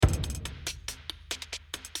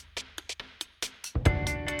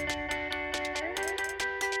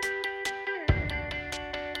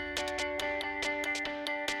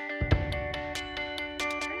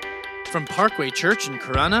From Parkway Church in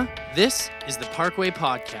Corunna, this is the Parkway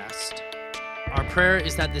Podcast. Our prayer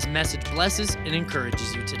is that this message blesses and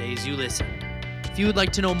encourages you today as you listen. If you would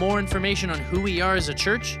like to know more information on who we are as a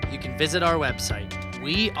church, you can visit our website,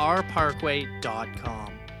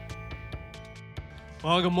 weareparkway.com.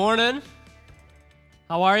 Well, good morning.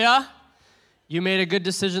 How are ya? You made a good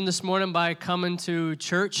decision this morning by coming to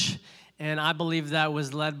church, and I believe that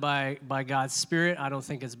was led by God's Spirit. I don't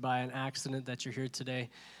think it's by an accident that you're here today.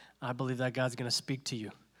 I believe that God's going to speak to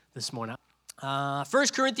you this morning. 1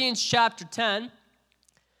 Corinthians chapter 10,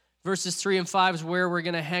 verses 3 and 5 is where we're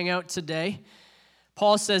going to hang out today.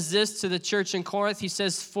 Paul says this to the church in Corinth. He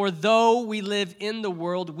says, "For though we live in the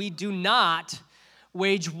world, we do not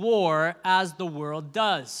wage war as the world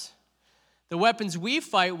does. The weapons we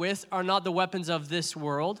fight with are not the weapons of this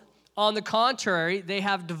world. On the contrary, they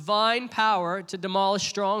have divine power to demolish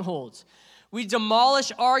strongholds. We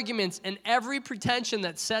demolish arguments and every pretension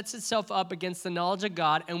that sets itself up against the knowledge of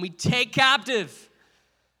God, and we take captive."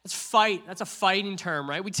 That's fight. That's a fighting term,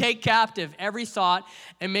 right? We take captive every thought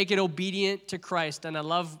and make it obedient to Christ. And I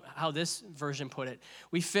love how this version put it.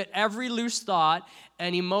 We fit every loose thought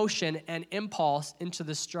and emotion and impulse into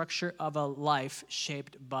the structure of a life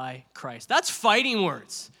shaped by Christ. That's fighting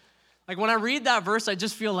words. Like when I read that verse, I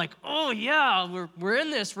just feel like, oh yeah, we're in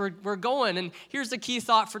this, we're going. And here's the key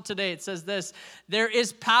thought for today. It says this: there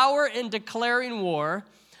is power in declaring war,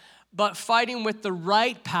 but fighting with the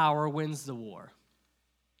right power wins the war.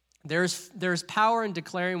 There's power in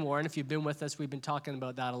declaring war, and if you've been with us, we've been talking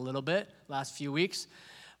about that a little bit last few weeks.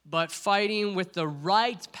 But fighting with the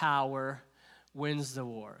right power wins the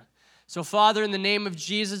war. So, Father, in the name of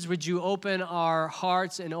Jesus, would you open our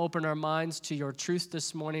hearts and open our minds to your truth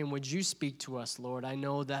this morning? Would you speak to us, Lord? I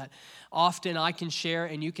know that often I can share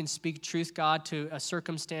and you can speak truth, God, to a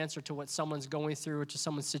circumstance or to what someone's going through or to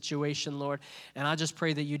someone's situation, Lord. And I just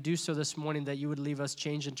pray that you do so this morning, that you would leave us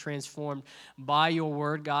changed and transformed by your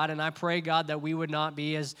word, God. And I pray, God, that we would not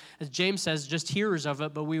be, as James says, just hearers of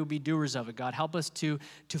it, but we would be doers of it, God. Help us to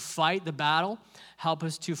fight the battle. Help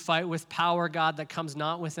us to fight with power, God, that comes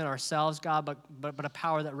not within ourselves, God, but a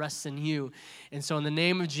power that rests in you. And so in the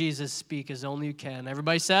name of Jesus, speak as only you can.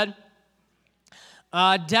 Everybody said?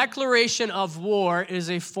 Declaration of war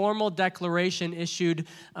is a formal declaration issued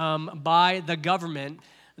by the government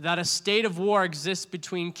that a state of war exists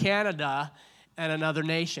between Canada and another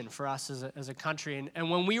nation for us as a country.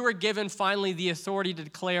 And when we were given finally the authority to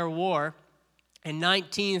declare war in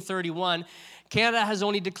 1931, Canada has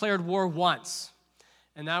only declared war once.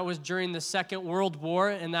 And that was during the Second World War,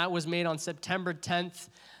 and that was made on September 10th,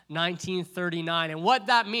 1939. And what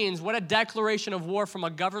that means, what a declaration of war from a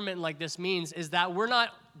government like this means, is that we're not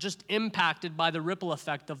just impacted by the ripple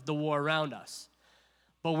effect of the war around us,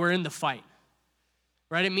 but we're in the fight,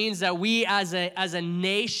 right? It means that we as a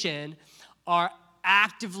nation are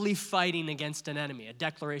actively fighting against an enemy, a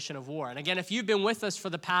declaration of war. And again, if you've been with us for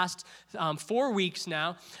the past 4 weeks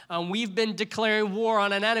now, we've been declaring war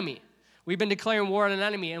on an enemy. We've been declaring war on an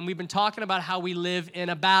enemy, and we've been talking about how we live in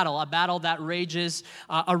a battle that rages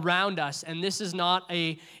around us. And this is not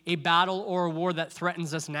a battle or a war that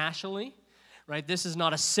threatens us nationally, right? This is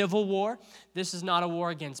not a civil war. This is not a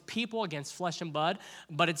war against people, against flesh and blood,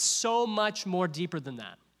 but it's so much more deeper than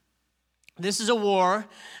that. This is a war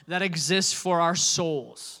that exists for our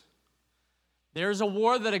souls. There's a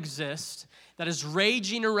war that exists that is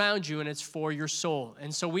raging around you, and it's for your soul.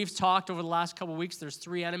 And so we've talked over the last couple of weeks, there's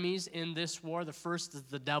 3 enemies in this war. The first is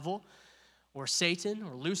the devil, or Satan,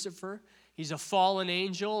 or Lucifer. He's a fallen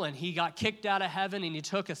angel, and he got kicked out of heaven, and he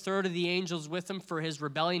took a third of the angels with him for his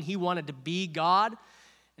rebellion. He wanted to be God,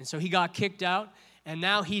 and so he got kicked out. And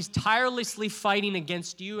now he's tirelessly fighting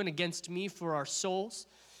against you and against me for our souls.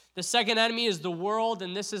 The second enemy is the world,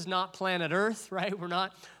 and this is not planet Earth, right? We're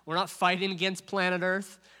not fighting against planet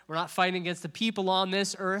Earth. We're not fighting against the people on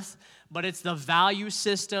this earth, but it's the value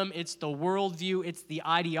system, it's the worldview, it's the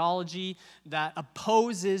ideology that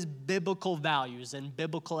opposes biblical values and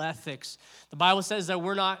biblical ethics. The Bible says that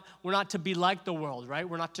we're not to be like the world, right?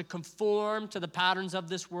 We're not to conform to the patterns of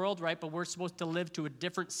this world, right? But we're supposed to live to a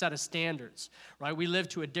different set of standards, right? We live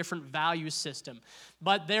to a different value system.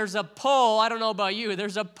 But there's a pull, I don't know about you,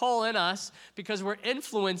 there's a pull in us because we're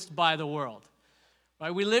influenced by the world,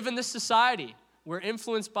 right? We live in this society. We're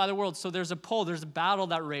influenced by the world, so there's a pull, there's a battle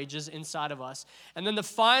that rages inside of us. And then the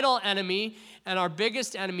final enemy, and our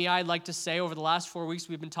biggest enemy, I'd like to say, over the last 4 weeks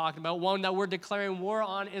we've been talking about, one that we're declaring war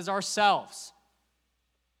on is ourselves.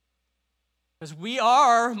 Because we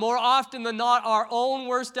are, more often than not, our own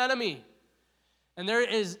worst enemy. And there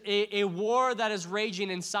is a war that is raging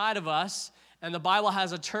inside of us, And the Bible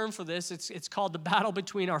has a term for this. It's called the battle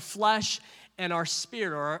between our flesh and our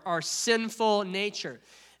spirit, or our sinful nature.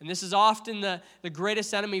 And this is often the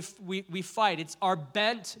greatest enemy we fight. It's our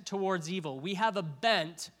bent towards evil. We have a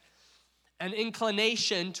bent, an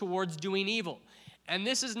inclination towards doing evil. And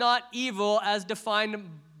this is not evil as defined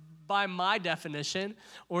by my definition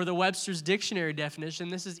or the Webster's Dictionary definition.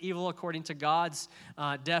 This is evil according to God's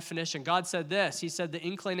definition. God said this. He said the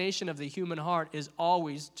inclination of the human heart is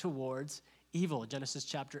always towards evil, Genesis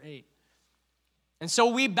chapter 8. And so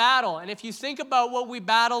we battle. And if you think about what we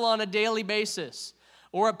battle on a daily basis,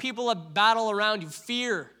 or what people battle around you,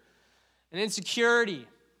 fear and insecurity,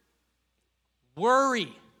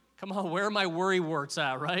 worry. Come on, where are my worry words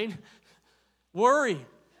at, right? Worry,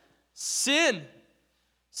 sin,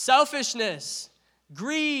 selfishness,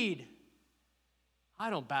 greed. I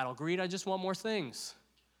don't battle greed, I just want more things.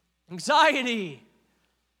 Anxiety,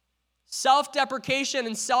 self-deprecation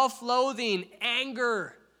and self-loathing,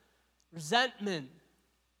 anger, resentment,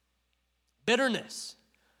 bitterness.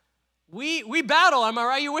 We battle, am I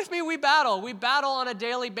right? You with me? We battle. We battle on a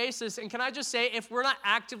daily basis. And can I just say, if we're not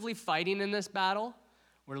actively fighting in this battle,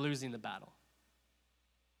 we're losing the battle.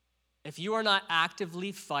 If you are not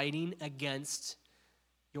actively fighting against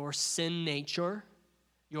your sin nature,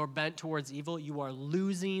 your bent towards evil, you are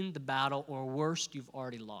losing the battle, or worse, you've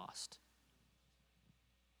already lost.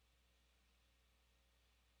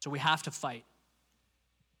 So we have to fight.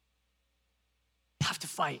 We have to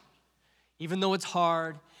fight. Even though it's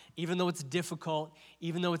hard, even though it's difficult,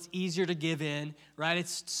 even though it's easier to give in, right?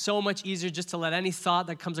 It's so much easier just to let any thought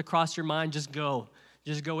that comes across your mind just go.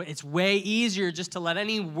 Just go. It's way easier just to let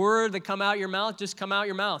any word that come out your mouth just come out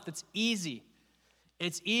your mouth. It's easy.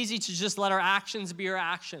 It's easy to just let our actions be our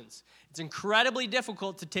actions. It's incredibly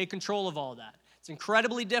difficult to take control of all that. It's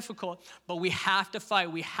incredibly difficult, but we have to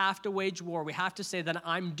fight. We have to wage war. We have to say that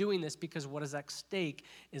I'm doing this because what is at stake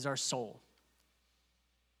is our soul.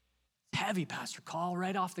 Heavy, Pastor Call,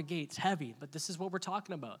 right off the gate. It's heavy, but this is what we're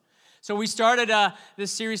talking about. So we started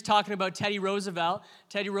this series talking about Teddy Roosevelt.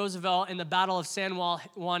 Teddy Roosevelt in the Battle of San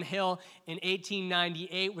Juan Hill in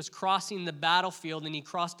 1898 was crossing the battlefield, and he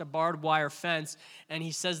crossed a barbed wire fence, and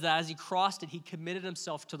he says that as he crossed it, he committed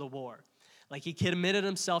himself to the war. Like he committed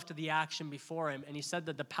himself to the action before him, and he said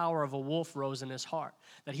that the power of a wolf rose in his heart,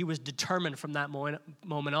 that he was determined from that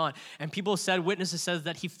moment on. And witnesses said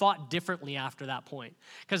that he fought differently after that point.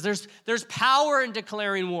 Because there's power in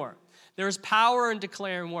declaring war. There's power in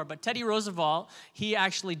declaring war. But Teddy Roosevelt, he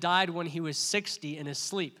actually died when he was 60 in his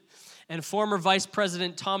sleep. And former Vice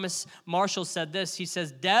President Thomas Marshall said this. He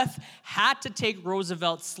says, death had to take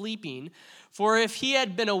Roosevelt sleeping, for if he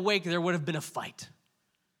had been awake, there would have been a fight.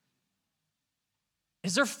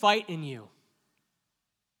 Is there fight in you?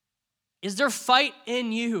 Is there fight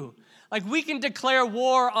in you? Like we can declare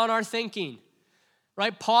war on our thinking,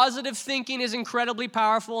 right? Positive thinking is incredibly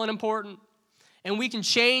powerful and important. And we can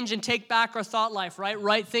change and take back our thought life, right?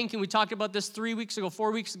 Right thinking, we talked about this 4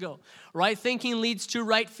 weeks ago. Right thinking leads to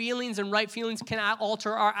right feelings, and right feelings can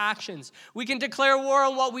alter our actions. We can declare war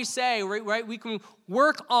on what we say, right? We can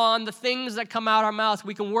work on the things that come out our mouth.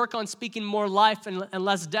 We can work on speaking more life and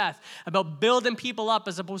less death, about building people up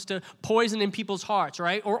as opposed to poisoning people's hearts,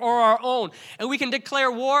 right? Or our own. And we can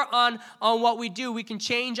declare war on what we do. We can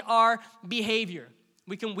change our behavior.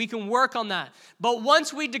 We can work on that. But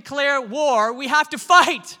once we declare war, we have to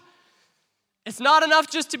fight. It's not enough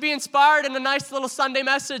just to be inspired in a nice little Sunday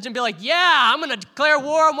message and be like, yeah, I'm going to declare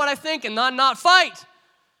war on what I think and not fight.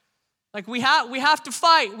 Like we have to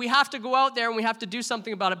fight. We have to go out there and we have to do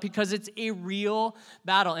something about it because it's a real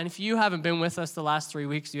battle. And if you haven't been with us the last 3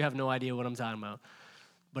 weeks, you have no idea what I'm talking about.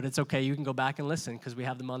 But it's okay. You can go back and listen because we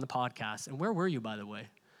have them on the podcast. And where were you, by the way?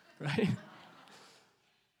 Right?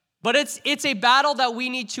 But it's a battle that we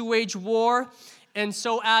need to wage war. And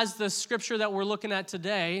so as the scripture that we're looking at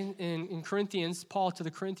today in Corinthians, Paul to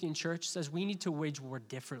the Corinthian church says we need to wage war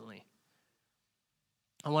differently.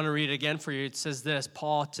 I want to read it again for you. It says this,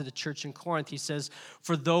 Paul to the church in Corinth, he says,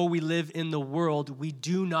 for though we live in the world, we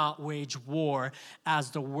do not wage war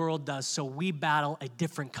as the world does. So we battle a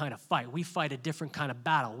different kind of fight. We fight a different kind of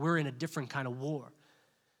battle. We're in a different kind of war.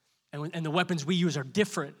 And the weapons we use are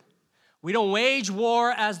different. We don't wage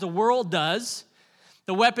war as the world does.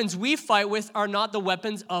 The weapons we fight with are not the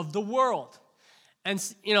weapons of the world. And,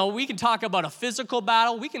 we can talk about a physical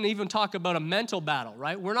battle. We can even talk about a mental battle,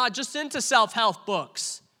 right? We're not just into self-help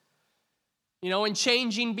books, and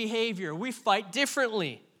changing behavior. We fight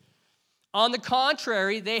differently. On the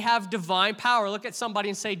contrary, they have divine power. Look at somebody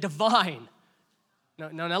and say, divine.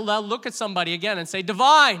 No, look at somebody again and say,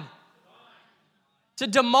 divine. To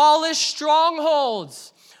demolish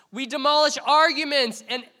strongholds. We demolish arguments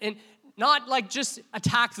and not like just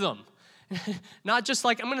attack them Not just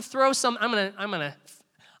like, I'm going to throw some,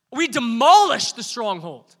 we demolish the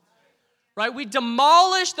stronghold, right? We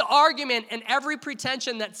demolish the argument and every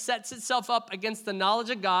pretension that sets itself up against the knowledge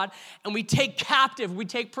of God, and we take captive, we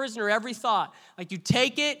take prisoner every thought. Like you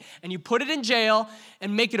take it and you put it in jail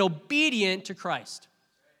and make it obedient to Christ.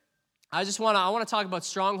 I want to talk about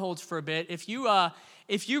strongholds for a bit. If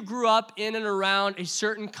you grew up in and around a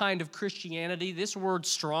certain kind of Christianity, this word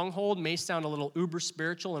stronghold may sound a little uber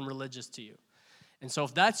spiritual and religious to you. And so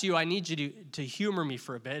if that's you, I need you to humor me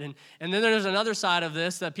for a bit. And then there's another side of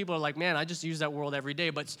this that people are like, man, I just use that word every day.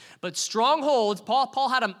 But strongholds, Paul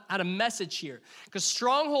had a message here. Because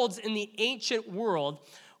strongholds in the ancient world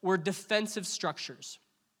were defensive structures.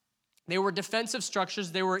 They were defensive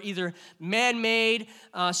structures. They were either man-made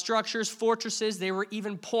structures, fortresses. They were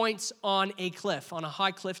even points on a cliff, on a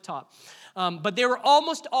high cliff top. But they were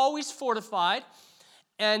almost always fortified,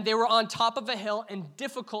 and they were on top of a hill and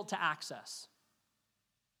difficult to access.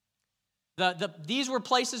 These were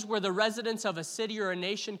places where the residents of a city or a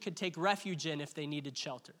nation could take refuge in if they needed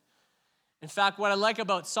shelter. In fact, what I like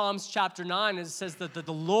about Psalms chapter 9 is it says that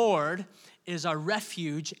the Lord is a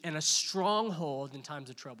refuge and a stronghold in times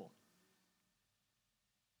of trouble.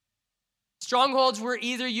 Strongholds were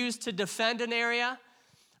either used to defend an area,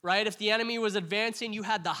 right? If the enemy was advancing, you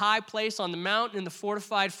had the high place on the mountain in the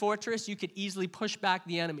fortified fortress. You could easily push back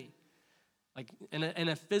the enemy. Like in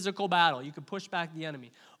a physical battle, you could push back the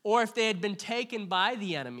enemy. Or if they had been taken by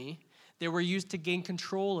the enemy, they were used to gain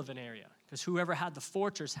control of an area, because whoever had the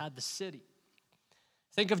fortress had the city.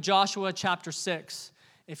 Think of Joshua chapter 6,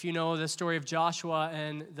 if you know the story of Joshua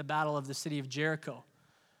and the battle of the city of Jericho.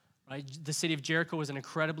 Right? The city of Jericho was an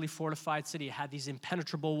incredibly fortified city. It had these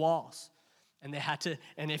impenetrable walls. And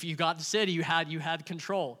if you got the city, you had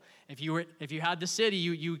control. If you had the city,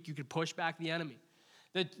 you could push back the enemy.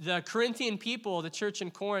 The Corinthian people, the church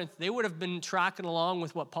in Corinth, they would have been tracking along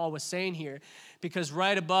with what Paul was saying here, because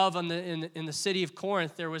right above in the city of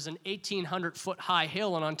Corinth, there was an 1,800-foot high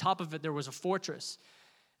hill, and on top of it, there was a fortress.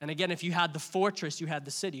 And again, if you had the fortress, you had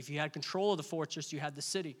the city. If you had control of the fortress, you had the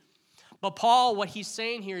city. But Paul, what he's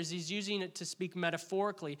saying here is he's using it to speak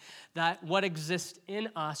metaphorically that what exists in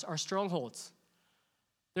us are strongholds.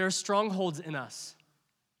 There are strongholds in us.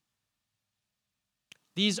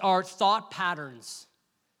 These are thought patterns,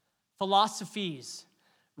 philosophies,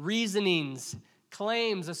 reasonings,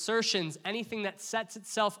 claims, assertions, anything that sets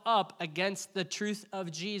itself up against the truth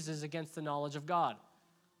of Jesus, against the knowledge of God.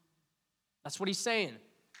 That's what he's saying.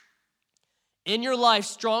 In your life,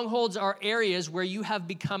 strongholds are areas where you have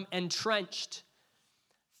become entrenched,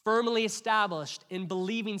 firmly established in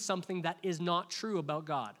believing something that is not true about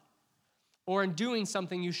God, or in doing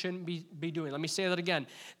something you shouldn't be doing. Let me say that again.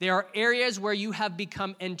 There are areas where you have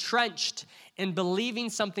become entrenched in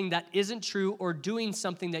believing something that isn't true or doing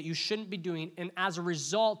something that you shouldn't be doing, and as a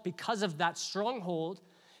result, because of that stronghold,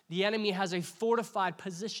 the enemy has a fortified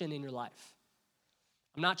position in your life.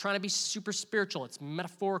 I'm not trying to be super spiritual. It's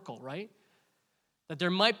metaphorical, right? That there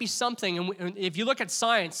might be something, and if you look at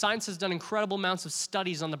science has done incredible amounts of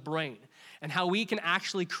studies on the brain and how we can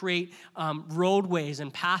actually create roadways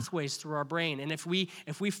and pathways through our brain. And if we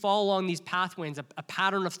follow along these pathways, a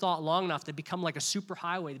pattern of thought long enough, they become like a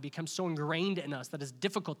superhighway. They become so ingrained in us that it's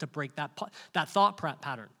difficult to break that thought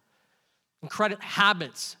pattern.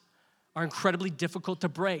 Habits are incredibly difficult to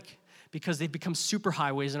break because they become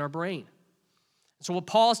superhighways in our brain. So what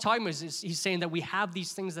Paul is talking about is he's saying that we have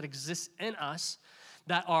these things that exist in us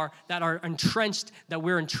that are entrenched, that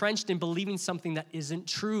we're entrenched in believing something that isn't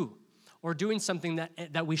true or doing something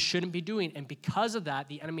that we shouldn't be doing. And because of that,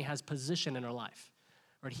 the enemy has position in our life.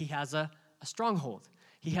 Right? He has a stronghold.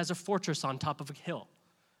 He has a fortress on top of a hill.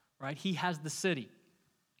 Right? He has the city.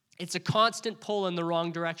 It's a constant pull in the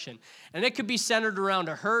wrong direction. And it could be centered around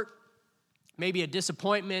a hurt, maybe a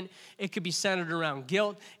disappointment. It could be centered around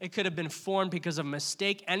guilt. It could have been formed because of a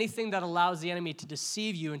mistake. Anything that allows the enemy to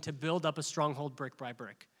deceive you and to build up a stronghold brick by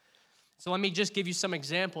brick. So let me just give you some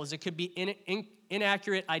examples. It could be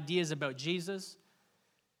inaccurate ideas about Jesus.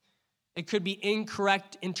 It could be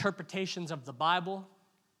incorrect interpretations of the Bible.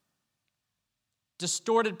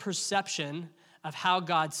 Distorted perception of how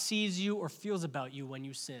God sees you or feels about you when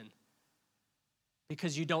you sin.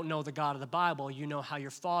 Because you don't know the God of the Bible, you know how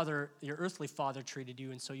your earthly father treated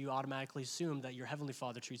you, and so you automatically assume that your heavenly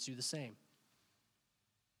Father treats you the same.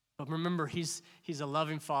 But remember, he's a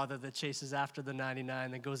loving Father that chases after the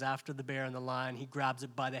 99, that goes after the bear and the lion. He grabs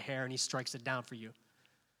it by the hair and he strikes it down for you.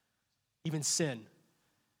 Even sin,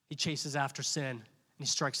 he chases after sin and he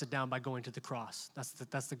strikes it down by going to the cross.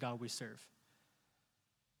 That's the God we serve.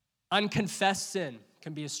 Unconfessed sin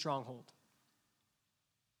can be a stronghold.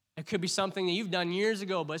 It could be something that you've done years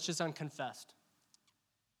ago, but it's just unconfessed.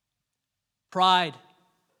 Pride,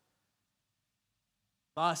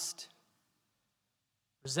 lust,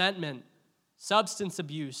 resentment, substance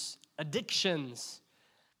abuse, addictions,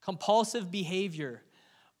 compulsive behavior,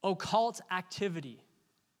 occult activity,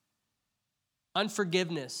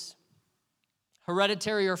 unforgiveness,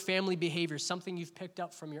 hereditary or family behavior, something you've picked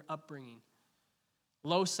up from your upbringing,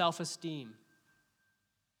 low self-esteem.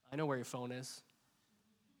 I know where your phone is.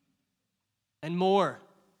 And more.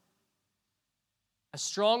 A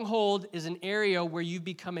stronghold is an area where you've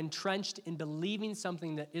become entrenched in believing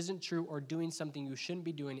something that isn't true or doing something you shouldn't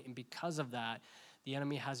be doing, and because of that, the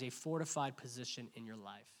enemy has a fortified position in your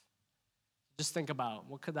life. Just think about,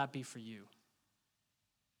 what could that be for you?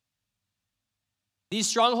 These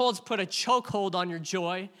strongholds put a chokehold on your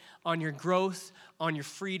joy, on your growth, on your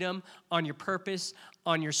freedom, on your purpose,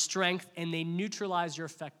 on your strength, and they neutralize your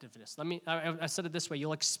effectiveness. I said it this way,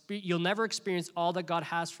 you'll never experience all that God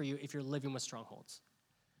has for you if you're living with strongholds.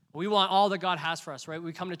 We want all that God has for us, right?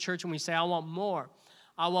 We come to church and we say, I want more,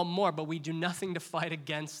 but we do nothing to fight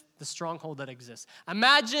against the stronghold that exists.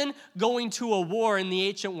 Imagine going to a war in the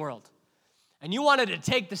ancient world, and you wanted to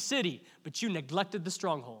take the city, but you neglected the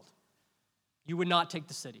stronghold. You would not take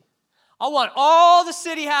the city. I want all the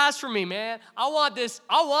city has for me, man. I want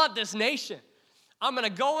this nation. I'm going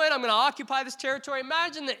to go in, I'm going to occupy this territory.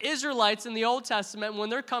 Imagine the Israelites in the Old Testament,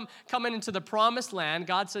 when they're coming into the promised land,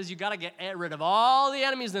 God says you got to get rid of all the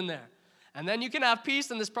enemies in there. And then you can have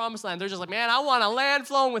peace in this promised land. They're just like, man, I want a land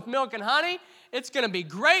flowing with milk and honey. It's going to be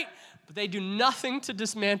great. But they do nothing to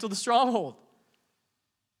dismantle the stronghold.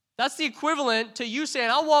 That's the equivalent to you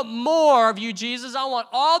saying, I want more of you, Jesus. I want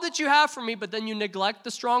all that you have for me, but then you neglect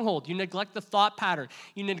the stronghold. You neglect the thought pattern.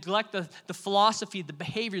 You neglect the philosophy, the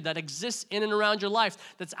behavior that exists in and around your life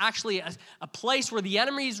that's actually a place where the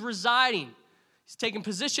enemy is residing. He's taking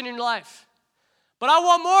position in your life. But I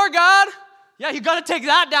want more, God. Yeah, you got to take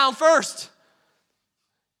that down first.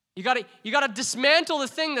 You got to dismantle the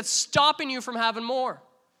thing that's stopping you from having more.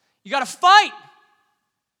 You got to fight.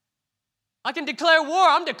 I can declare war.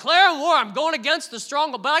 I'm declaring war. I'm going against the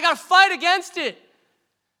stronghold, but I got to fight against it.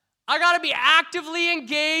 I got to be actively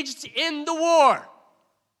engaged in the war.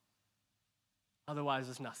 Otherwise,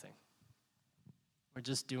 it's nothing. We're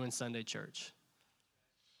just doing Sunday church.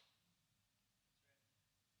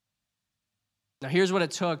 Now, here's what it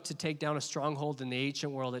took to take down a stronghold in the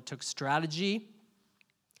ancient world. It took strategy,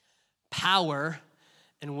 power,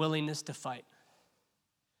 and willingness to fight.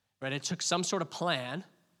 Right? It took some sort of plan.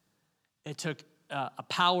 It took a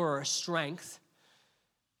power or a strength,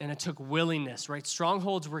 and it took willingness, right?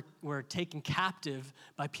 Strongholds were taken captive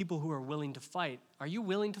by people who are willing to fight. Are you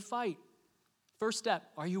willing to fight? First step,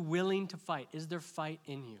 are you willing to fight? Is there fight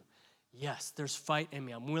in you? Yes, there's fight in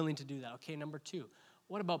me. I'm willing to do that. Okay, number 2,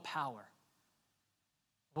 what about power?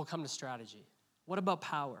 We'll come to strategy. What about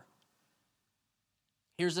power?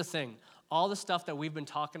 Here's the thing. All the stuff that we've been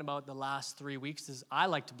talking about the last 3 weeks is, I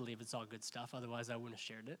like to believe it's all good stuff. Otherwise, I wouldn't have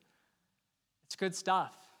shared it. It's good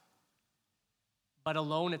stuff. But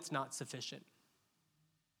alone, it's not sufficient.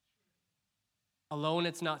 Alone,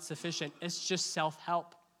 it's not sufficient. It's just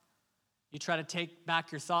self-help. You try to take back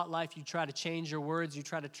your thought life. You try to change your words. You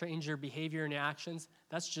try to change your behavior and your actions.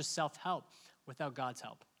 That's just self-help without God's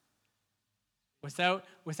help.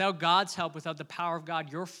 Without God's help, without the power of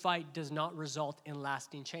God, your fight does not result in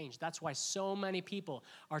lasting change. That's why so many people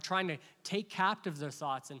are trying to take captive their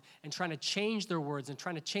thoughts and trying to change their words and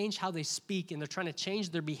trying to change how they speak, and they're trying to change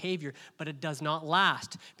their behavior, but it does not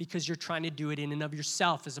last because you're trying to do it in and of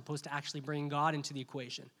yourself as opposed to actually bringing God into the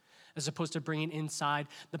equation, as opposed to bringing inside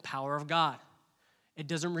the power of God. It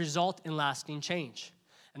doesn't result in lasting change.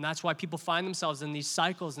 And that's why people find themselves in these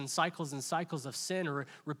cycles and cycles and cycles of sin or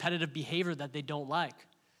repetitive behavior that they don't like.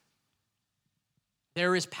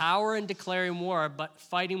 There is power in declaring war, but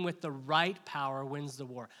fighting with the right power wins the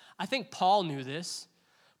war. I think Paul knew this.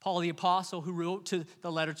 Paul the apostle, who wrote to the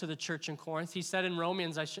letter to the church in Corinth, he said in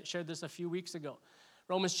Romans, I shared this a few weeks ago,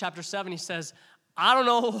 Romans chapter 7, he says, I don't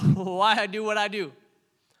know why I do what I do.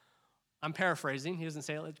 I'm paraphrasing. He doesn't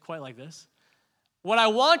say it quite like this. What I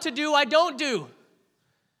want to do, I don't do.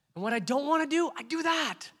 And what I don't want to do, I do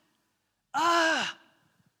that.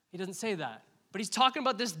 He doesn't say that. But he's talking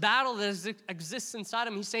about this battle that exists inside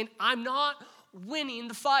him. He's saying, I'm not winning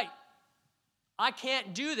the fight. I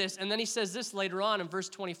can't do this. And then he says this later on in verse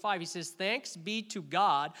 25. He says, thanks be to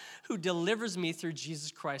God who delivers me through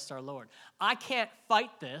Jesus Christ our Lord. I can't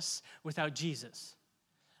fight this without Jesus.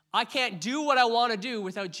 I can't do what I want to do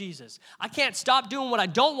without Jesus. I can't stop doing what I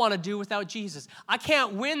don't want to do without Jesus. I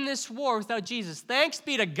can't win this war without Jesus. Thanks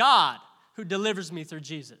be to God who delivers me through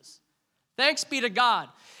Jesus. Thanks be to God.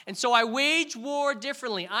 And so I wage war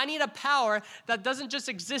differently. I need a power that doesn't just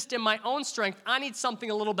exist in my own strength. I need something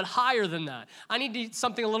a little bit higher than that. I need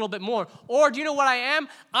something a little bit more. Or do you know what I am?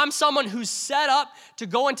 I'm someone who's set up to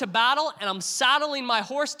go into battle, and I'm saddling my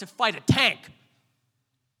horse to fight a tank.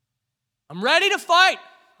 I'm ready to fight.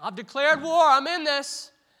 I've declared war. I'm in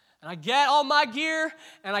this. And I get all my gear,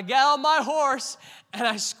 and I get on my horse, and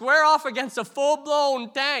I square off against a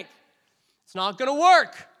full-blown tank. It's not going to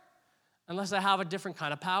work unless I have a different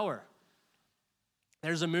kind of power.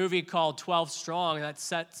 There's a movie called 12 Strong that's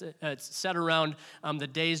set around the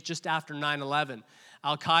days just after 9/11.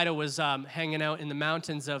 Al-Qaeda was hanging out in the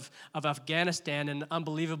mountains of Afghanistan, and an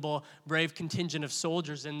unbelievable, brave contingent of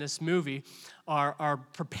soldiers in this movie are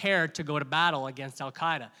prepared to go to battle against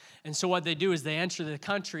Al-Qaeda. And so what they do is they enter the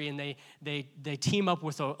country, and they team up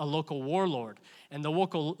with a local warlord. And the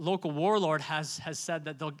local warlord has said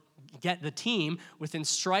that they'll get the team within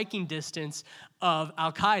striking distance of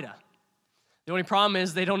Al-Qaeda. The only problem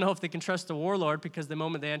is they don't know if they can trust the warlord, because the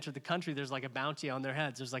moment they enter the country, there's like a bounty on their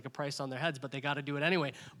heads. There's like a price on their heads, but they got to do it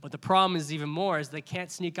anyway. But the problem is even more is they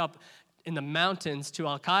can't sneak up in the mountains to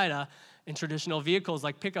Al-Qaeda in traditional vehicles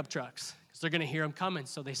like pickup trucks, because they're going to hear them coming.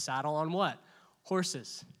 So they saddle on what?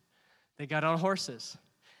 Horses. They got on horses.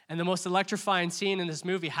 And the most electrifying scene in this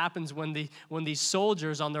movie happens when these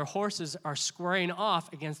soldiers on their horses are squaring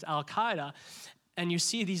off against Al-Qaeda, and you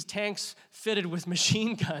see these tanks fitted with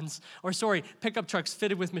machine guns, pickup trucks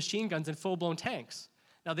fitted with machine guns and full-blown tanks.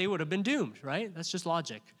 Now, they would have been doomed, right? That's just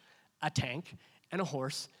logic. A tank and a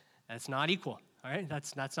horse, that's not equal, all right?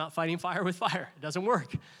 That's not fighting fire with fire. It doesn't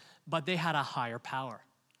work. But they had a higher power.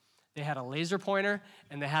 They had a laser pointer,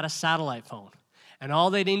 and they had a satellite phone. And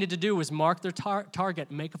all they needed to do was mark their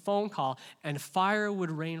target, make a phone call, and fire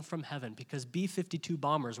would rain from heaven, because B-52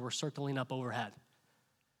 bombers were circling up overhead.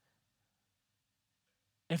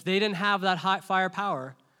 If they didn't have that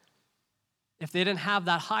firepower, if they didn't have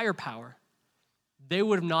that higher power, they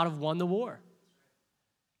would not have won the war.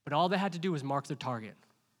 But all they had to do was mark their target.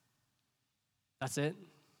 That's it.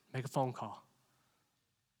 Make a phone call.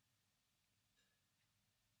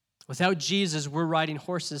 Without Jesus, we're riding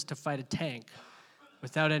horses to fight a tank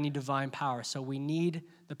without any divine power. So we need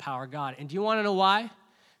the power of God. And do you want to know why?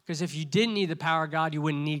 Because if you didn't need the power of God, you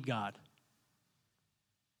wouldn't need God.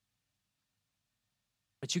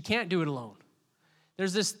 But you can't do it alone.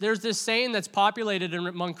 There's this saying that's populated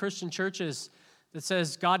among Christian churches that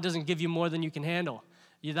says God doesn't give you more than you can handle.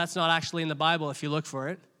 That's not actually in the Bible if you look for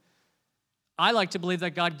it. I like to believe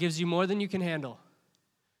that God gives you more than you can handle,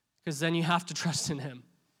 because then you have to trust in him.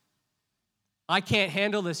 I can't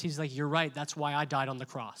handle this. He's like, you're right. That's why I died on the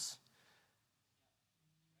cross.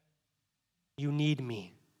 You need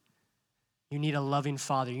me. You need a loving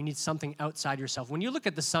Father. You need something outside yourself. When you look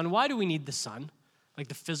at the sun, why do we need the sun? Like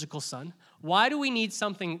the physical sun? Why do we need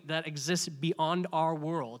something that exists beyond our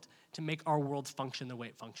world to make our world function the way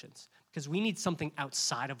it functions? Because we need something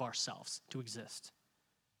outside of ourselves to exist.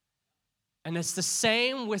 And it's the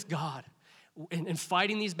same with God. In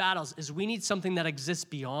fighting these battles, is we need something that exists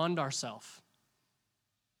beyond ourselves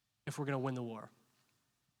if we're going to win the war.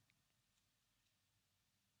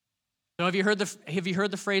 So have you heard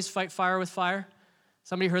the phrase "fight fire with fire"?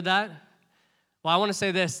 Somebody heard that? Well, I want to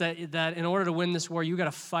say this, that in order to win this war, you got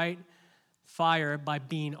to fight fire by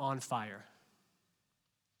being on fire.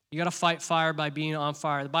 You got to fight fire by being on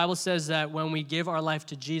fire. The Bible says that when we give our life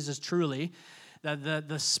to Jesus truly, that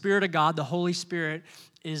the Spirit of God, the Holy Spirit,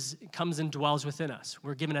 comes and dwells within us.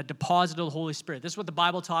 We're given a deposit of the Holy Spirit. This is what the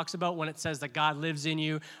Bible talks about when it says that God lives in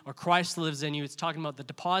you or Christ lives in you. It's talking about the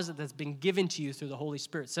deposit that's been given to you through the Holy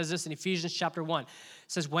Spirit. It says this in Ephesians chapter 1. It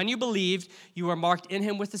says, when you believed, you are marked in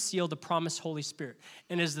him with the seal, the promised Holy Spirit.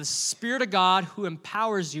 And it is the Spirit of God who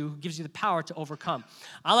empowers you, who gives you the power to overcome.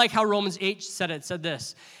 I like how Romans 8 said it. It said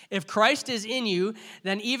this: if Christ is in you,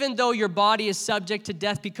 then even though your body is subject to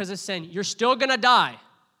death because of sin, you're still going to die,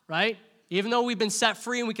 right? Even though we've been set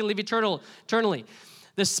free and we can live eternally.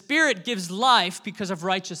 The Spirit gives life because of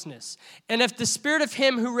righteousness. And if the Spirit of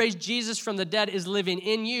him who raised Jesus from the dead is living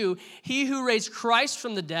in you, he who raised Christ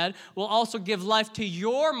from the dead will also give life to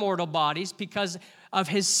your mortal bodies because of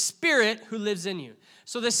his Spirit who lives in you.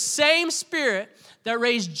 So the same Spirit that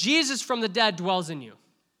raised Jesus from the dead dwells in you.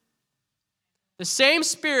 The same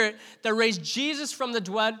Spirit that raised Jesus from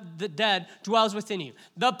the dead dwells within you.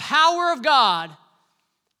 The power of God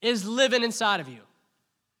is living inside of you.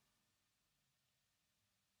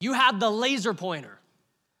 You have the laser pointer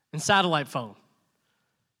and satellite phone.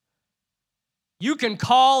 You can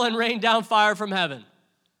call and rain down fire from heaven.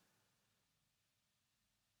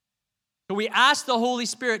 So we ask the Holy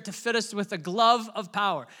Spirit to fit us with a glove of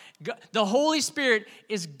power. The Holy Spirit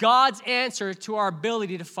is God's answer to our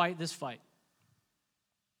ability to fight this fight.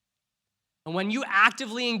 And when you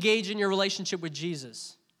actively engage in your relationship with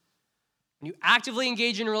Jesus, the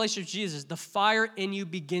fire in you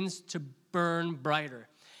begins to burn brighter.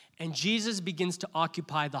 And Jesus begins to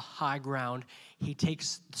occupy the high ground. He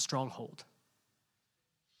takes the stronghold.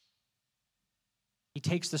 He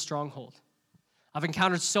takes the stronghold. I've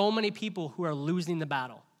encountered so many people who are losing the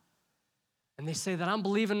battle. And they say that I'm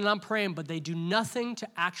believing and I'm praying, but they do nothing to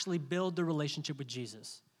actually build the relationship with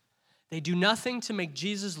Jesus. They do nothing to make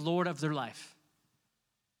Jesus Lord of their life.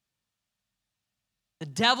 The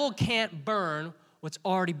devil can't burn what's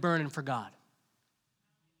already burning for God.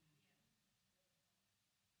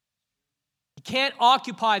 He can't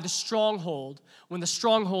occupy the stronghold when the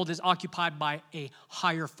stronghold is occupied by a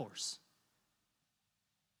higher force.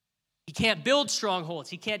 He can't build strongholds.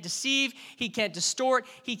 He can't deceive. He can't distort.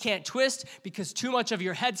 He can't twist because too much of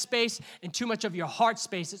your head space and too much of your heart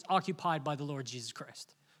space is occupied by the Lord Jesus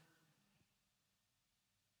Christ.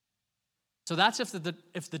 So that's if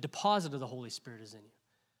the deposit of the Holy Spirit is in you.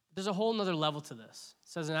 There's a whole nother level to this. It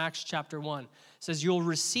says in Acts chapter 1, it says, you'll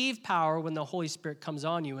receive power when the Holy Spirit comes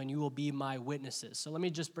on you and you will be my witnesses. So let me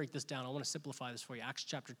just break this down. I want to simplify this for you. Acts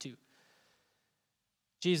chapter 2.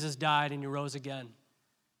 Jesus died and he rose again.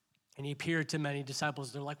 And he appeared to many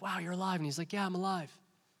disciples. They're like, wow, you're alive. And he's like, yeah, I'm alive.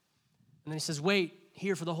 And then he says, wait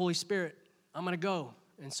here for the Holy Spirit. I'm going to go.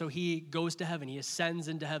 And so he goes to heaven. He ascends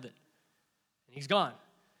into heaven. And he's gone.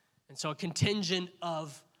 And so a contingent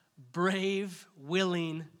of brave,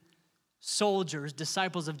 willing soldiers,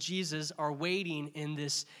 disciples of Jesus, are waiting in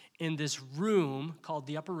this room called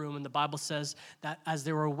the upper room. And the Bible says that as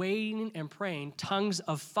they were waiting and praying, tongues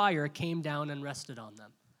of fire came down and rested on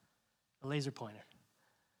them. A laser pointer.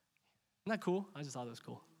 Isn't that cool? I just thought it was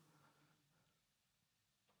cool.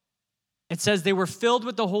 It says they were filled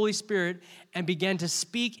with the Holy Spirit and began to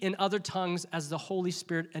speak in other tongues as the Holy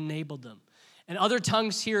Spirit enabled them. And other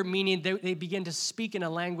tongues here meaning they began to speak in a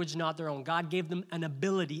language not their own. God gave them an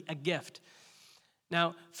ability, a gift.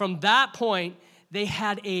 Now, from that point, they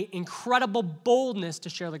had an incredible boldness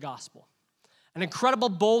to share the gospel. An incredible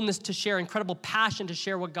boldness to share, incredible passion to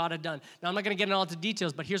share what God had done. Now, I'm not going to get into all the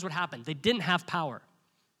details, but here's what happened. They didn't have power.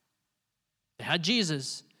 They had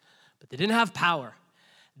Jesus, but they didn't have power.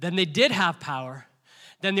 Then they did have power.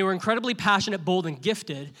 Then they were incredibly passionate, bold, and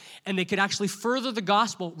gifted, and they could actually further the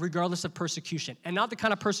gospel regardless of persecution. And not the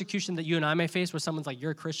kind of persecution that you and I may face where someone's like,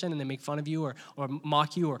 you're a Christian, and they make fun of you or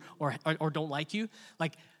mock you or don't like you.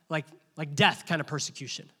 Like death kind of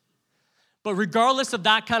persecution. But regardless of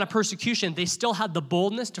that kind of persecution, they still had the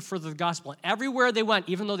boldness to further the gospel. And everywhere they went,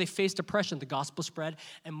 even though they faced oppression, the gospel spread,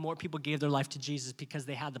 and more people gave their life to Jesus because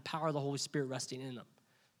they had the power of the Holy Spirit resting in them.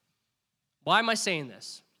 Why am I saying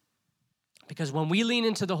this? Because when we lean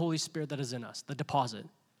into the Holy Spirit that is in us, the deposit,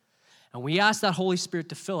 and we ask that Holy Spirit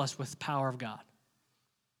to fill us with the power of God,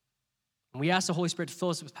 when we ask the Holy Spirit to fill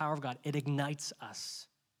us with the power of God, it ignites us.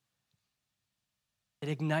 It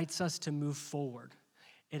ignites us to move forward.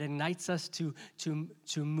 It ignites us to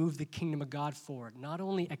move the kingdom of God forward, not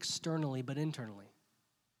only externally, but internally.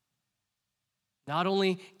 Not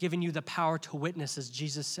only giving you the power to witness, as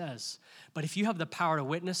Jesus says, but if you have the power to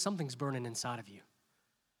witness, something's burning inside of you.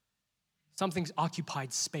 Something's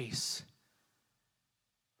occupied space,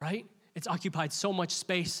 right? It's occupied so much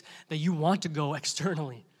space that you want to go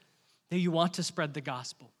externally, that you want to spread the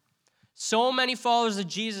gospel. So many followers of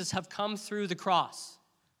Jesus have come through the cross,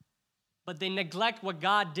 but they neglect what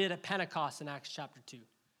God did at Pentecost in Acts chapter 2,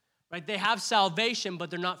 right? They have salvation, but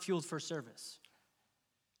they're not fueled for service.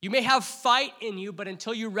 You may have fight in you, but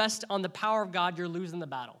until you rest on the power of God, you're losing the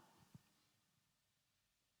battle.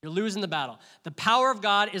 You're losing the battle. The power of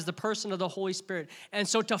God is the person of the Holy Spirit. And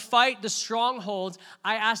so to fight the strongholds,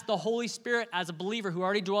 I ask the Holy Spirit as a believer who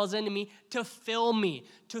already dwells into me to fill me,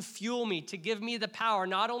 to fuel me, to give me the power,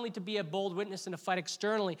 not only to be a bold witness and to fight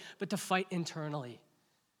externally, but to fight internally.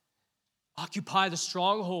 Occupy the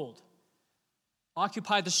stronghold.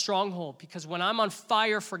 Occupy the stronghold, because when I'm on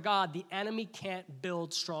fire for God, the enemy can't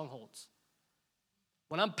build strongholds.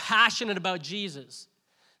 When I'm passionate about Jesus,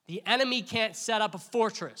 the enemy can't set up a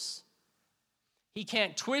fortress. He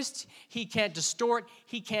can't twist, he can't distort,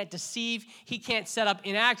 he can't deceive, he can't set up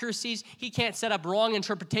inaccuracies, he can't set up wrong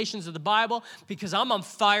interpretations of the Bible, because I'm on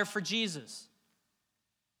fire for Jesus.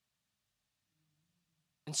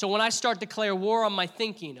 And so when I start to declare war on my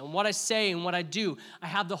thinking and what I say and what I do, I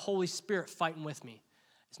have the Holy Spirit fighting with me.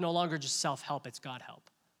 It's no longer just self-help, it's God help.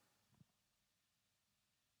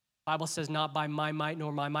 The Bible says, not by my might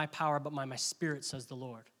nor by my power, but by my spirit, says the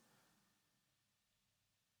Lord.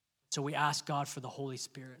 So we ask God for the Holy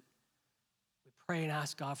Spirit. We pray and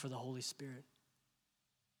ask God for the Holy Spirit.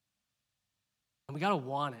 And we got to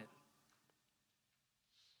want it.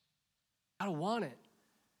 Got to want it.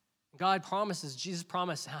 God promises, Jesus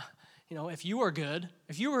promised, if you are good,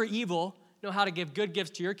 if you are evil, know how to give good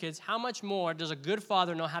gifts to your kids, how much more does a good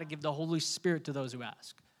father know how to give the Holy Spirit to those who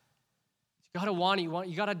ask? You got to want it.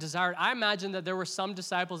 You got to desire it. I imagine that there were some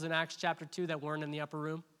disciples in Acts chapter 2 that weren't in the upper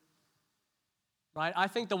room. Right? I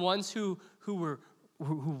think the ones who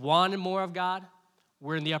wanted more of God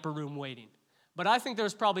were in the upper room waiting. But I think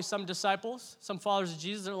there's probably some disciples, some followers of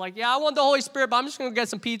Jesus that are like, yeah, I want the Holy Spirit, but I'm just going to get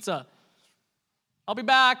some pizza. I'll be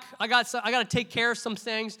back. I got to take care of some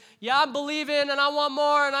things. Yeah, I'm believing and I want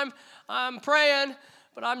more and I'm praying,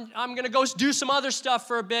 but I'm going to go do some other stuff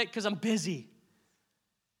for a bit because I'm busy.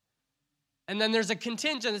 And then there's a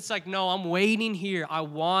contingent that's like, no, I'm waiting here. I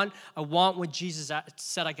want what Jesus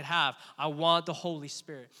said I could have. I want the Holy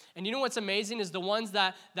Spirit. And you know what's amazing is the ones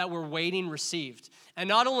that were waiting received. And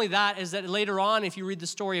not only that, is that later on, if you read the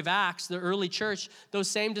story of Acts, the early church, those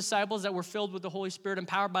same disciples that were filled with the Holy Spirit,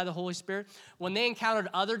 empowered by the Holy Spirit, when they encountered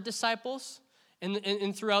other disciples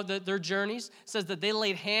and throughout their journeys, it says that they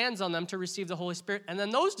laid hands on them to receive the Holy Spirit, and then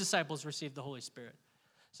those disciples received the Holy Spirit.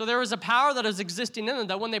 So there was a power that was existing in them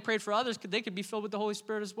that when they prayed for others, they could be filled with the Holy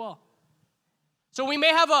Spirit as well. So we may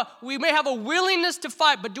have a willingness to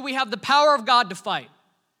fight, but do we have the power of God to fight?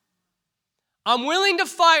 I'm willing to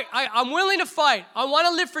fight. I'm willing to fight. I want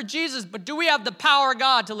to live for Jesus, but do we have the power of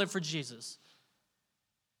God to live for Jesus?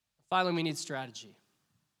 Finally, we need strategy.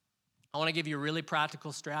 I want to give you a really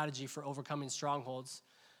practical strategy for overcoming strongholds.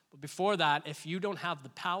 But before that, if you don't have the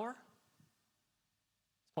power,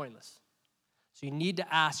 it's pointless. So you need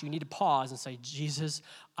to ask, you need to pause and say, Jesus,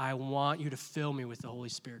 I want you to fill me with the Holy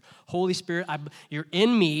Spirit. Holy Spirit, you're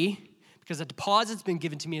in me because a deposit's been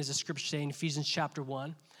given to me, as the scripture says in Ephesians chapter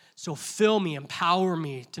 1. So fill me, empower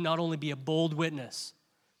me to not only be a bold witness,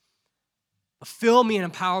 but fill me and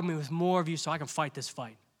empower me with more of you so I can fight this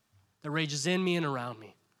fight that rages in me and around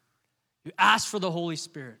me. You ask for the Holy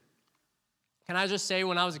Spirit. Can I just say,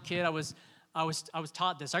 when I was a kid, I was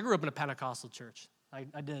taught this. I grew up in a Pentecostal church.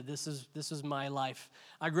 I did. This is my life.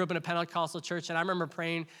 I grew up in a Pentecostal church, and I remember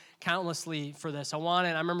praying countlessly for this. I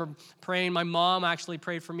remember praying. My mom actually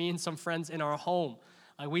prayed for me and some friends in our home.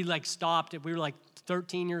 We stopped. We were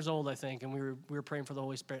 13 years old, I think, and we were praying for the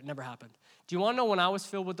Holy Spirit. It never happened. Do you want to know when I was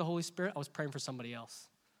filled with the Holy Spirit? I was praying for somebody else.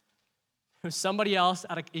 It was somebody else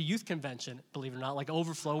at a youth convention, believe it or not, like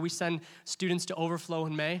Overflow. We send students to Overflow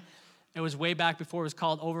in May. It was way back before it was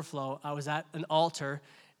called Overflow. I was at an altar,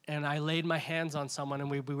 and I laid my hands on someone, and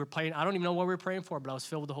we were praying. I don't even know what we were praying for, but I was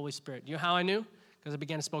filled with the Holy Spirit. You know how I knew? Because I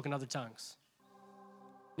began to speak in other tongues.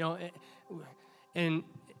 And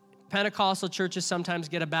Pentecostal churches sometimes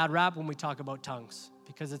get a bad rap when we talk about tongues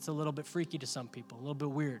because it's a little bit freaky to some people, a little bit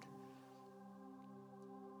weird.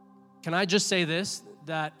 Can I just say this,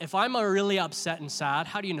 that if I'm really upset and sad,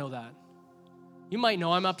 how do you know that? You might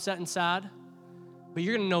know I'm upset and sad, but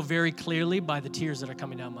you're going to know very clearly by the tears that are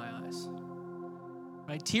coming down my eyes.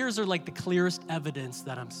 Right? Tears are like the clearest evidence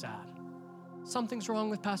that I'm sad. Something's wrong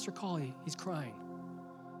with Pastor Colley. He's crying.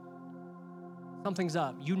 Something's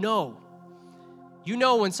up. You know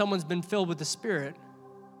when someone's been filled with the Spirit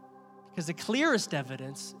because the clearest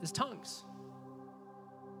evidence is tongues.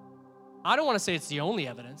 I don't want to say it's the only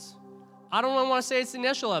evidence. I don't want to say it's the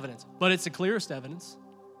initial evidence, but it's the clearest evidence.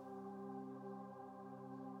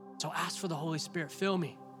 So ask for the Holy Spirit. Fill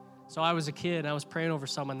me. So I was a kid, and I was praying over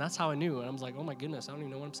someone. That's how I knew. And I was like, oh, my goodness, I don't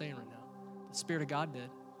even know what I'm saying right now. The Spirit of God did,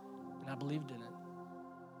 and I believed in it.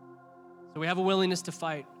 So we have a willingness to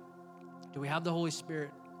fight. Do we have the Holy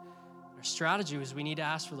Spirit? Our strategy is we need to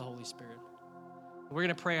ask for the Holy Spirit. We're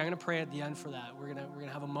going to pray. I'm going to pray at the end for that. We're going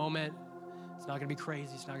to have a moment. It's not going to be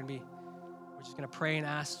crazy. We're just going to pray and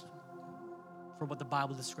ask for what the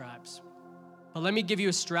Bible describes. But let me give you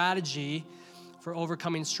a strategy for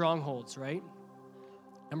overcoming strongholds, right?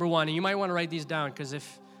 Number one, and you might want to write these down because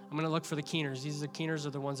if I'm going to look for the keeners. The keeners are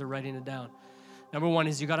the ones that are writing it down. Number one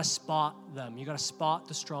is you got to spot them. You got to spot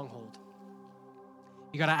the stronghold.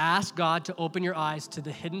 You got to ask God to open your eyes to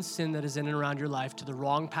the hidden sin that is in and around your life, to the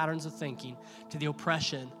wrong patterns of thinking, to the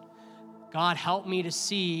oppression. God, help me to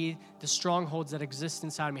see the strongholds that exist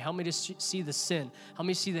inside of me. Help me to see the sin. Help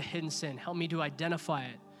me see the hidden sin. Help me to identify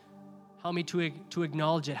it. Help me to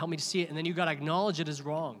acknowledge it. Help me to see it. And then you got to acknowledge it as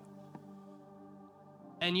wrong.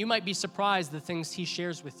 And you might be surprised the things he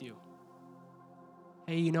shares with you.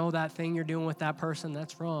 Hey, you know that thing you're doing with that person?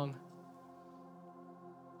 That's wrong.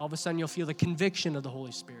 All of a sudden, you'll feel the conviction of the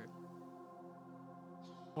Holy Spirit.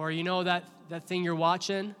 Or you know that thing you're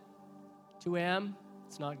watching, 2 a.m.,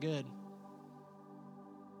 it's not good.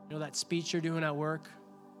 You know that speech you're doing at work?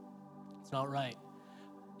 It's not right.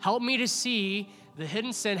 Help me to see the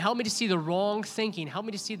hidden sin. Help me to see the wrong thinking. Help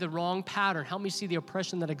me to see the wrong pattern. Help me see the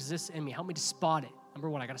oppression that exists in me. Help me to spot it. Number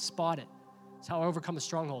one, I got to spot it. That's how I overcome the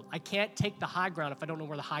stronghold. I can't take the high ground if I don't know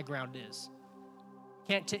where the high ground is.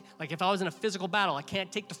 Can't take, like if I was in a physical battle, I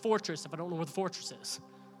can't take the fortress if I don't know where the fortress is.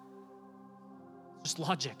 Just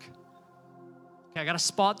logic. Okay, I got to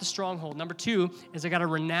spot the stronghold. Number two is I got to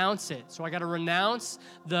renounce it. So I got to renounce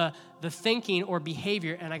the thinking or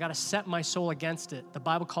behavior, and I got to set my soul against it. The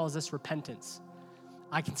Bible calls this repentance.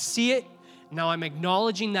 I can see it. Now I'm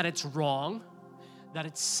acknowledging that it's wrong, that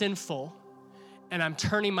it's sinful, and I'm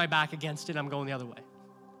turning my back against it. I'm going the other way.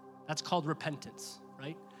 That's called repentance,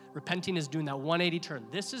 right? Repenting is doing that 180 turn.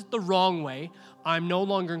 This is the wrong way. I'm no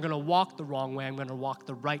longer going to walk the wrong way. I'm going to walk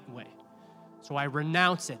the right way. So I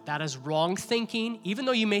renounce it. That is wrong thinking. Even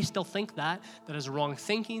though you may still think that is wrong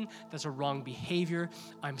thinking. That's a wrong behavior.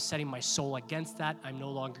 I'm setting my soul against that. I'm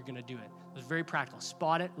no longer going to do it. It's very practical.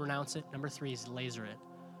 Spot it, renounce it. Number three is laser it.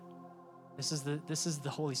 This is the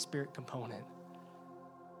Holy Spirit component.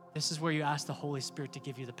 This is where you ask the Holy Spirit to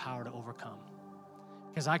give you the power to overcome.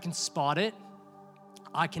 Because I can spot it.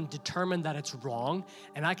 I can determine that it's wrong,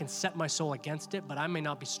 and I can set my soul against it, but I may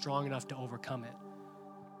not be strong enough to overcome it.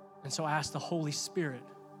 And so I ask the Holy Spirit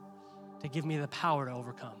to give me the power to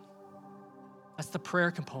overcome. That's the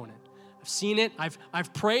prayer component. I've seen it.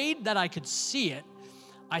 I've prayed that I could see it.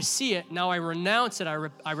 I see it. Now I renounce it.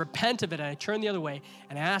 I repent of it, and I turn the other way,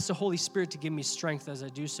 and I ask the Holy Spirit to give me strength as I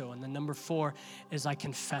do so. And then number four is I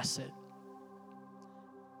confess it.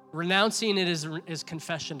 Renouncing it is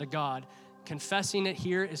confession to God. Confessing it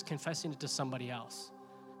here is confessing it to somebody else.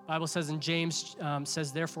 The Bible says in James,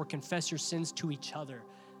 says, therefore, confess your sins to each other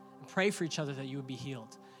and pray for each other that you would be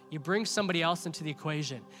healed. You bring somebody else into the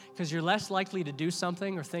equation because you're less likely to do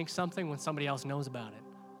something or think something when somebody else knows about it.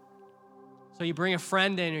 So you bring a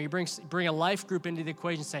friend in, or you bring a life group into the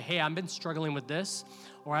equation and say, hey, I've been struggling with this,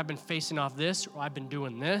 or I've been facing off this, or I've been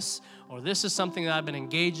doing this, or this is something that I've been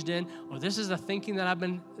engaged in, or this is a thinking that I've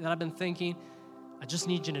been thinking. I just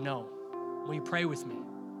need you to know. Will you pray with me?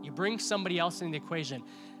 You bring somebody else into the equation.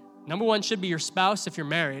 Number one should be your spouse if you're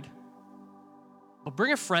married, but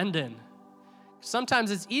bring a friend in. Sometimes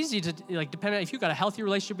it's easy to, depending on if you've got a healthy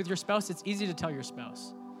relationship with your spouse, it's easy to tell your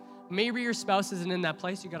spouse. Maybe your spouse isn't in that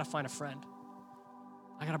place, you got to find a friend.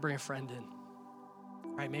 I got to bring a friend in.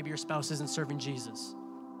 Right? Maybe your spouse isn't serving Jesus.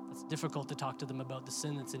 It's difficult to talk to them about the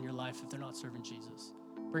sin that's in your life if they're not serving Jesus.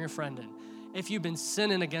 Bring a friend in. If you've been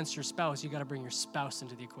sinning against your spouse, you got to bring your spouse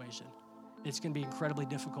into the equation. It's going to be incredibly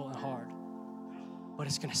difficult and hard, but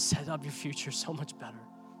it's going to set up your future so much better.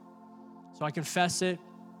 So I confess it.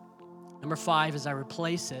 Number five is I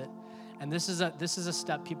replace it. And this is a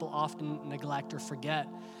step people often neglect or forget,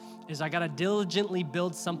 is I got to diligently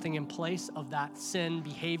build something in place of that sin,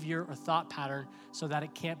 behavior, or thought pattern so that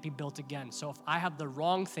it can't be built again. So if I have the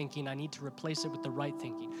wrong thinking, I need to replace it with the right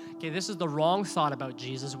thinking. Okay, this is the wrong thought about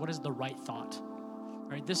Jesus. What is the right thought?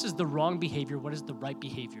 Right? This is the wrong behavior. What is the right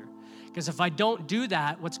behavior? Because if I don't do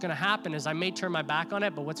that, what's going to happen is I may turn my back on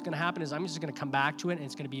it, but what's going to happen is I'm just going to come back to it, and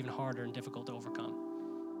it's going to be even harder and difficult to overcome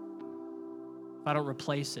if I don't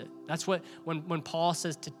replace it. That's what, when Paul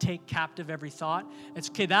says to take captive every thought, it's,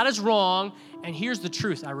 okay, that is wrong, and here's the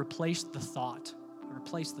truth. I replace the thought. I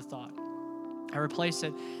replace the thought. I replace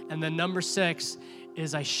it. And then number six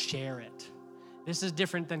is I share it. This is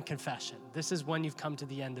different than confession. This is when you've come to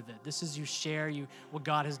the end of it. This is you share what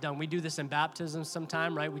God has done. We do this in baptism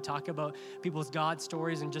sometime, right? We talk about people's God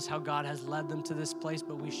stories and just how God has led them to this place,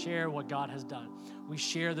 but we share what God has done. We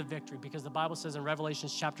share the victory because the Bible says in Revelation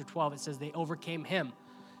chapter 12, it says they overcame him,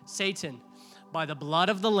 Satan, by the blood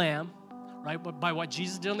of the Lamb, right? By what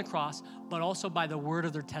Jesus did on the cross, but also by the word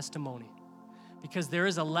of their testimony. Because there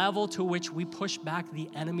is a level to which we push back the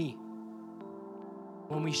enemy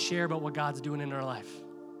when we share about what God's doing in our life.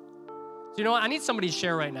 So you know what? I need somebody to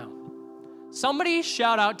share right now. Somebody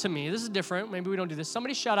shout out to me. This is different. Maybe we don't do this.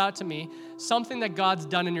 Somebody shout out to me something that God's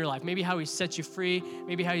done in your life. Maybe how he set you free.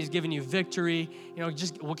 Maybe how he's given you victory. You know,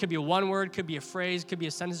 just what could be a one word, could be a phrase, could be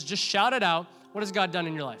a sentence. Just shout it out. What has God done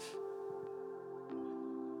in your life?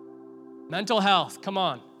 Mental health. Come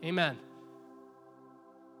on. Amen.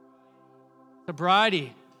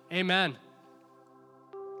 Sobriety. Amen.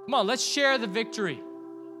 Come on, let's share the victory.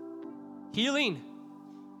 Healing.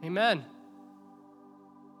 Amen.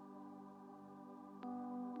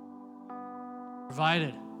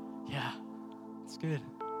 Provided. Yeah, it's good.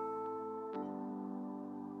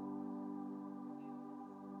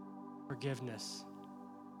 Forgiveness.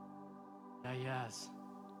 Yeah, yes.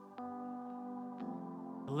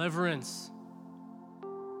 Deliverance.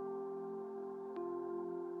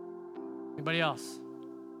 Anybody else?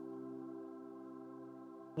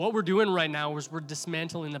 What we're doing right now is we're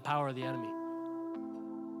dismantling the power of the enemy.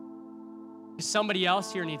 Somebody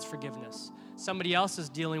else here needs forgiveness. Somebody else is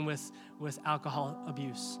dealing with alcohol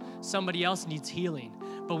abuse. Somebody else needs healing.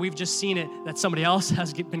 But we've just seen it that somebody else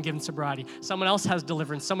has been given sobriety. Someone else has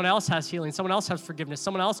deliverance. Someone else has healing. Someone else has forgiveness.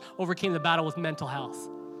 Someone else overcame the battle with mental health.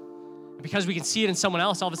 And because we can see it in someone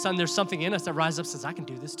else, all of a sudden there's something in us that rises up and says, I can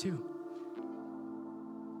do this too.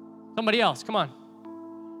 Somebody else, come on.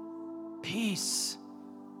 Peace.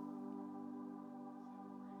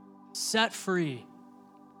 Set free.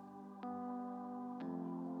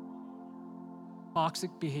 Toxic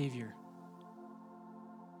behavior.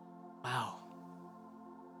 Wow.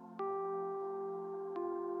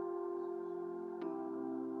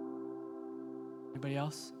 Anybody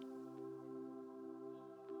else?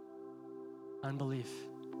 Unbelief.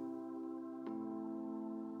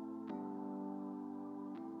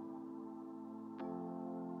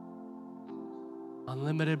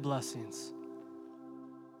 Unlimited blessings.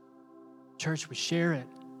 Church, we share it.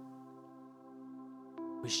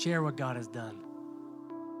 We share what God has done.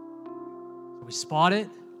 We spot it.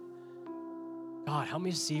 God, help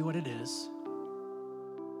me see what it is.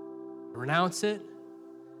 Renounce it.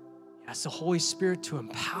 Ask the Holy Spirit to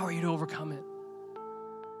empower you to overcome it.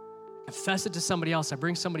 Confess it to somebody else. I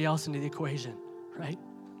bring somebody else into the equation, right?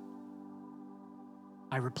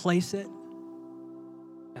 I replace it,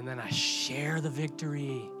 and then I share the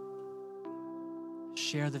victory.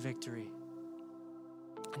 Share the victory.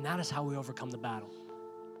 And that is how we overcome the battle.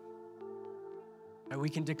 Right? We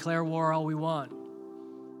can declare war all we want.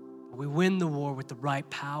 But we win the war with the right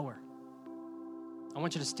power. I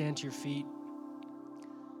want you to stand to your feet.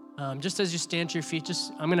 Just as you stand to your feet,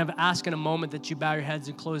 I'm going to ask in a moment that you bow your heads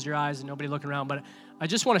and close your eyes and nobody looking around. But I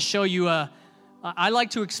just want to show you, I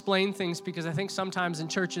like to explain things because I think sometimes in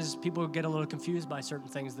churches, people get a little confused by certain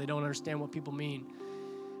things. They don't understand what people mean.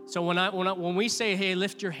 So when we say, hey,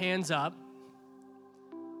 lift your hands up,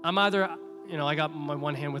 I'm either, I got my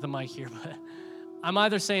one hand with a mic here, but I'm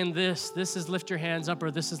either saying this is lift your hands up,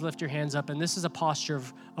 or this is lift your hands up, and this is a posture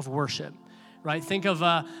of worship, right? Think of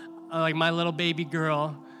like my little baby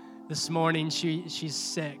girl. This morning, she's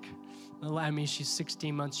sick. She's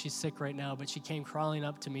 16 months. She's sick right now, but she came crawling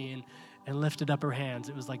up to me and lifted up her hands.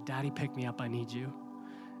 It was like, Daddy, pick me up. I need you.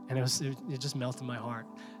 And it just melted my heart.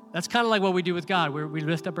 That's kind of like what we do with God. We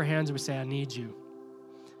lift up our hands and we say, I need you.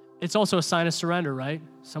 It's also a sign of surrender, right?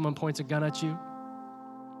 Someone points a gun at you.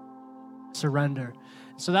 Surrender.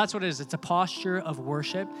 So that's what it is. It's a posture of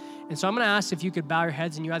worship. And so I'm going to ask if you could bow your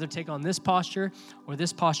heads and you either take on this posture or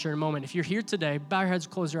this posture in a moment. If you're here today, bow your heads,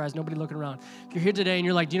 close your eyes, nobody looking around. If you're here today and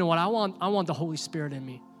you're like, do you know what? I want the Holy Spirit in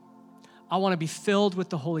me. I want to be filled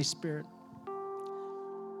with the Holy Spirit.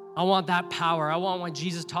 I want that power. I want what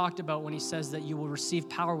Jesus talked about when he says that you will receive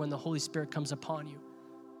power when the Holy Spirit comes upon you.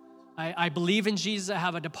 I believe in Jesus. I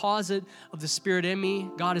have a deposit of the Spirit in me.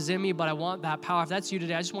 God is in me, but I want that power. If that's you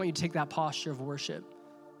today, I just want you to take that posture of worship.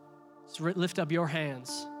 So lift up your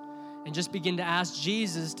hands and just begin to ask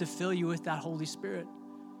Jesus to fill you with that Holy Spirit.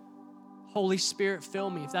 Holy Spirit, fill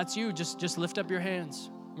me. If that's you, just lift up your hands.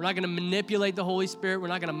 We're not going to manipulate the Holy Spirit. We're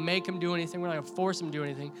not going to make him do anything. We're not going to force him to do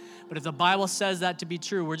anything. But if the Bible says that to be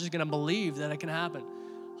true, we're just going to believe that it can happen.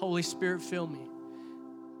 Holy Spirit, fill me.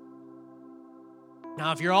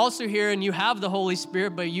 Now, if you're also here and you have the Holy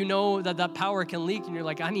Spirit, but you know that power can leak and you're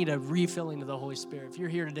like, I need a refilling of the Holy Spirit. If you're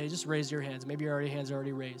here today, just raise your hands. Maybe your hands are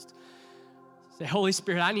already raised. Say, Holy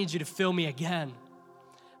Spirit, I need you to fill me again.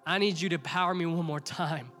 I need you to power me one more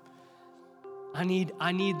time. I need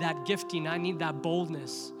that gifting. I need that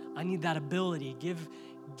boldness. I need that ability.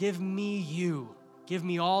 Give me you. Give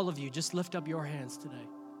me all of you. Just lift up your hands today.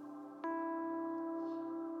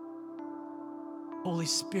 Holy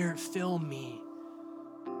Spirit, fill me.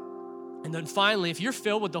 And then finally, if you're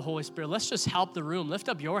filled with the Holy Spirit, let's just help the room. Lift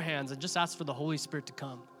up your hands and just ask for the Holy Spirit to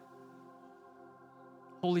come.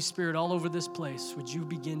 Holy Spirit, all over this place, would you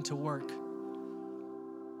begin to work?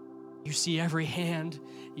 You see every hand.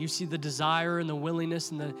 You see the desire and the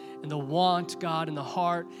willingness and the want, God, in the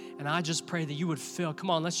heart. And I just pray that you would fill.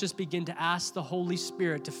 Come on, let's just begin to ask the Holy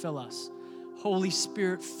Spirit to fill us. Holy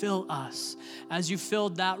Spirit, fill us. As you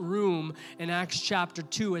filled that room in Acts chapter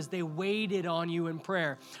 2, as they waited on you in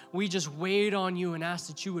prayer, we just wait on you and ask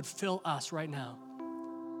that you would fill us right now.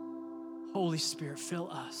 Holy Spirit,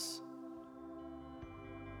 fill us.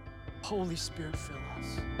 Holy Spirit, fill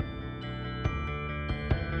us.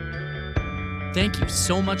 Thank you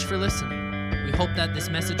so much for listening. We hope that this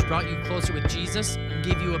message brought you closer with Jesus and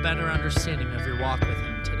gave you a better understanding of your walk with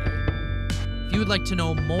him today. If you would like to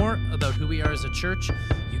know more about who we are as a church,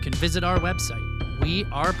 you can visit our website,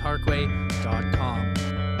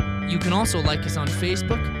 weareparkway.com. You can also like us on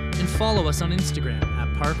Facebook and follow us on Instagram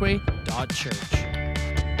at parkway.church.